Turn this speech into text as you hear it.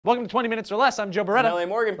Welcome to 20 Minutes or Less. I'm Joe Beretta. I'm L.A.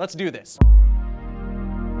 Morgan. Let's do this.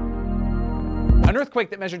 An earthquake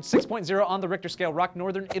that measured 6.0 on the Richter scale rocked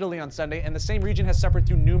northern Italy on Sunday, and the same region has suffered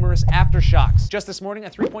through numerous aftershocks. Just this morning, a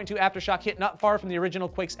 3.2 aftershock hit not far from the original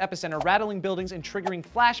quake's epicenter, rattling buildings and triggering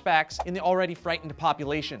flashbacks in the already frightened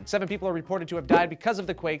population. 7 people are reported to have died because of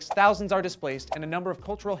the quakes, thousands are displaced, and a number of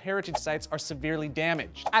cultural heritage sites are severely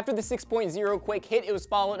damaged. After the 6.0 quake hit, it was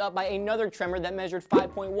followed up by another tremor that measured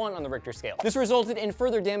 5.1 on the Richter scale. This resulted in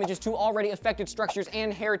further damages to already affected structures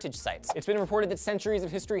and heritage sites. It's been reported that centuries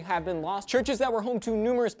of history have been lost. Churches that were home to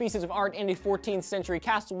numerous pieces of art and a 14th century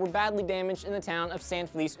castle were badly damaged in the town of San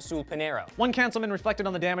Felice sul Pinero. One councilman reflected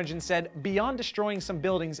on the damage and said, "Beyond destroying some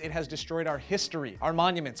buildings, it has destroyed our history. Our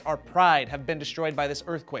monuments, our pride have been destroyed by this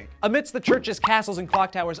earthquake." Amidst the churches, castles, and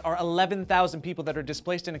clock towers are 11,000 people that are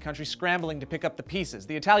displaced in a country scrambling to pick up the pieces.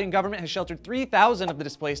 The Italian government has sheltered 3,000 of the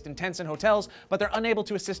displaced in tents and hotels, but they're unable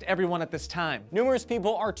to assist everyone at this time. Numerous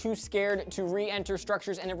people are too scared to re-enter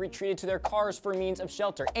structures and have retreated to their cars for means of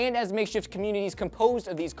shelter. And as makeshift communities composed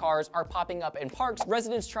of these cars are popping up in parks,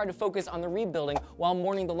 residents try to focus on the rebuilding while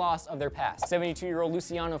mourning the loss of their past. 72-year-old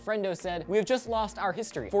Luciano Frendo said, "We have just lost our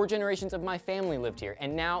history. 4 generations of my family lived here,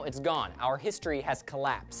 and now it's gone. Our history has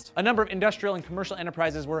collapsed." A number of industrial and commercial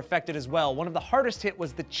enterprises were affected as well. One of the hardest hit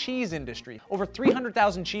was the cheese industry. Over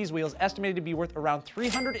 300,000 cheese wheels, estimated to be worth around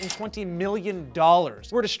 $320 million,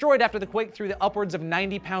 were destroyed after the quake threw the upwards of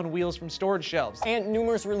 90-pound wheels from storage shelves. And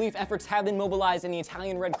numerous relief efforts have been mobilized, and the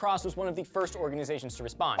Italian Red Cross was one of the first organizations to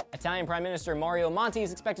respond. Italian Prime Minister Mario Monti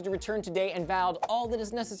is expected to return today and vowed all that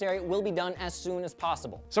is necessary will be done as soon as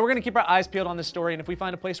possible. So we're going to keep our eyes peeled on this story, and if we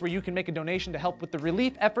find a place where you can make a donation to help with the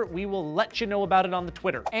relief effort, we will let you know about it on the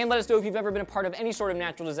Twitter. And let us know if you've ever been a part of any sort of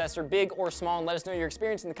natural disaster, big or small, and let us know your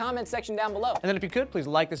experience in the comments section down below. And then if you could, please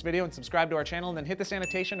like this video and subscribe to our channel, and then hit this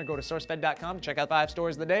annotation or go to SourceFed.com to check out 5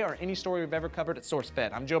 stories of the day or any story we've ever covered at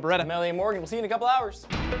SourceFed. I'm Joe Beretta. I'm L.A. Morgan. We'll see you in a couple hours.